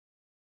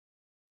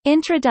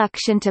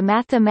Introduction to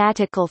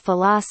Mathematical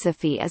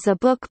Philosophy is a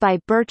book by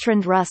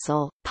Bertrand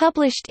Russell,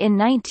 published in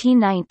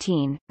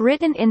 1919,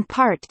 written in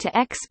part to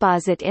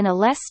exposit in a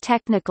less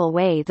technical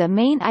way the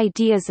main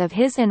ideas of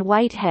his and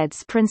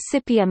Whitehead's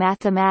Principia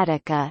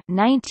Mathematica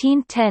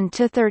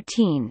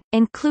 1910-13,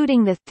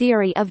 including the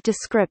theory of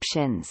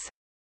descriptions.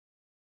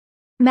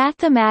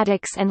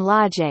 Mathematics and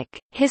logic,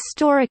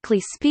 historically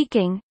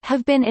speaking,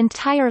 have been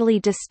entirely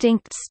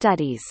distinct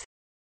studies.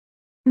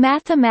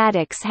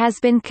 Mathematics has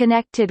been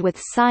connected with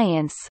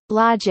science,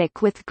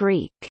 logic with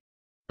Greek.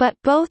 But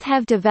both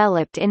have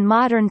developed in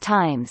modern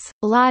times.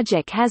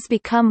 Logic has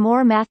become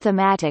more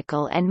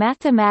mathematical and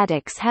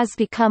mathematics has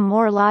become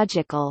more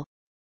logical.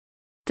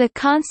 The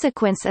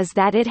consequence is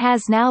that it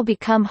has now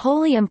become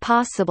wholly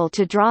impossible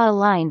to draw a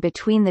line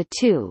between the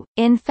two.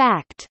 In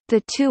fact,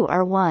 the two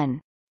are one.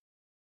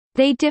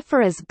 They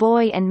differ as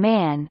boy and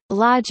man.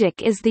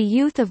 Logic is the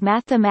youth of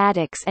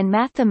mathematics and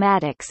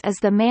mathematics is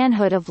the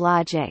manhood of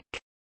logic.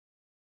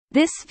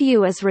 This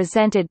view is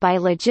resented by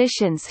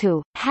logicians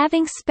who,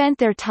 having spent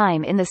their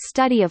time in the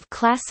study of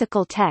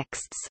classical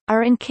texts,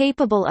 are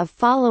incapable of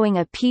following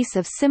a piece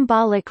of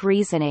symbolic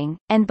reasoning,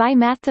 and by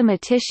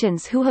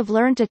mathematicians who have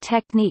learned a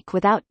technique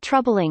without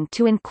troubling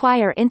to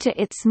inquire into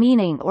its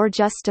meaning or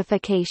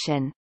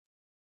justification.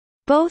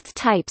 Both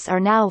types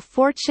are now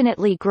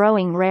fortunately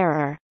growing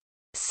rarer.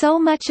 So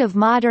much of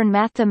modern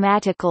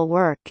mathematical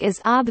work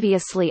is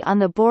obviously on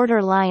the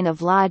borderline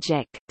of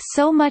logic,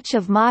 so much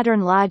of modern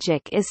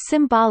logic is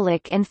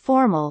symbolic and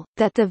formal,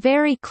 that the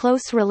very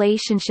close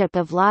relationship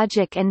of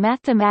logic and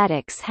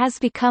mathematics has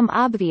become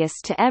obvious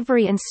to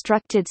every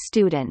instructed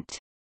student.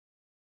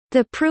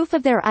 The proof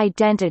of their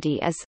identity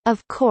is,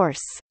 of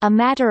course, a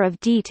matter of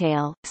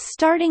detail,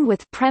 starting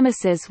with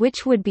premises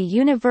which would be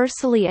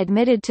universally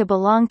admitted to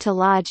belong to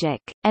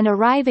logic, and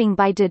arriving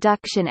by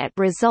deduction at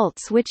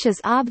results which as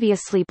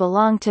obviously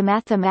belong to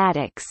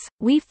mathematics.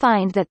 We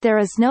find that there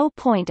is no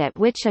point at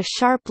which a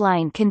sharp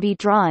line can be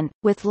drawn,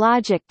 with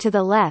logic to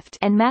the left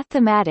and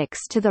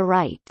mathematics to the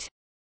right.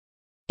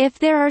 If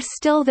there are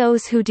still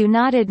those who do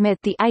not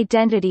admit the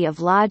identity of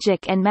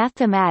logic and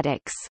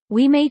mathematics,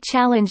 we may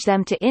challenge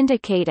them to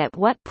indicate at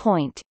what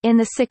point, in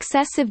the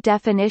successive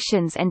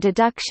definitions and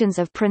deductions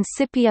of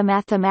Principia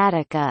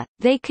Mathematica,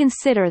 they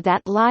consider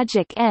that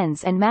logic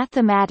ends and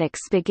mathematics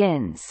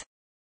begins.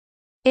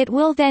 It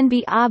will then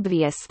be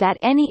obvious that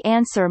any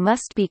answer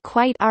must be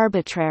quite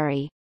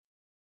arbitrary.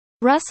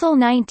 Russell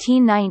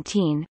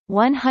 1919,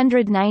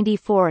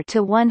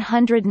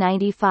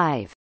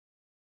 194–195.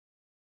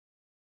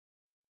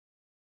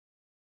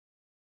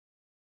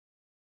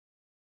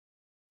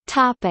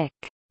 Topic: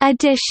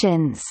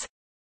 Editions.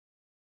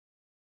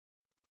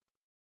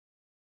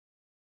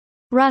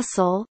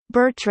 Russell,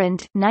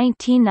 Bertrand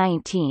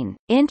 1919,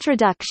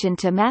 Introduction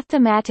to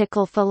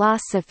Mathematical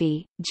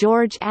Philosophy,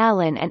 George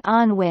Allen and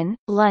Unwin,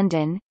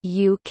 London,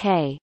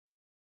 UK.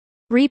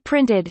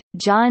 Reprinted,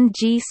 John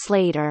G.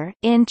 Slater,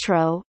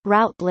 Intro,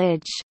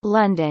 Routledge,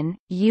 London,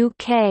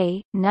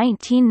 UK,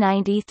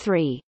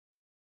 1993.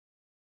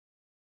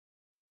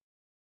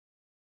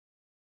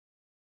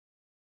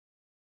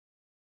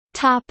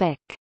 Topic.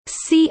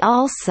 See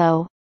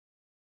also: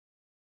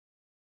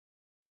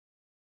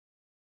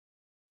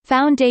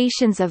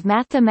 Foundations of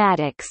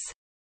Mathematics,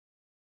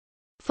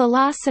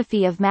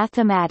 Philosophy of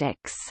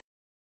Mathematics.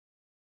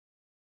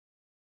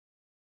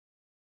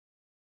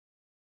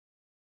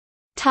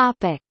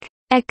 Topic.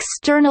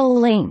 External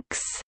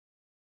links.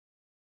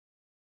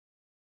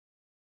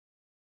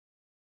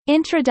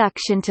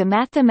 Introduction to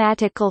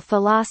Mathematical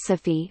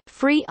Philosophy,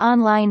 free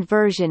online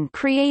version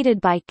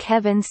created by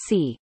Kevin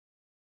C.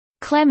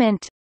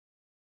 Clement.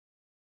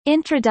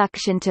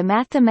 Introduction to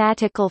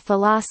Mathematical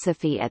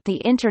Philosophy at the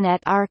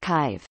Internet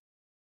Archive.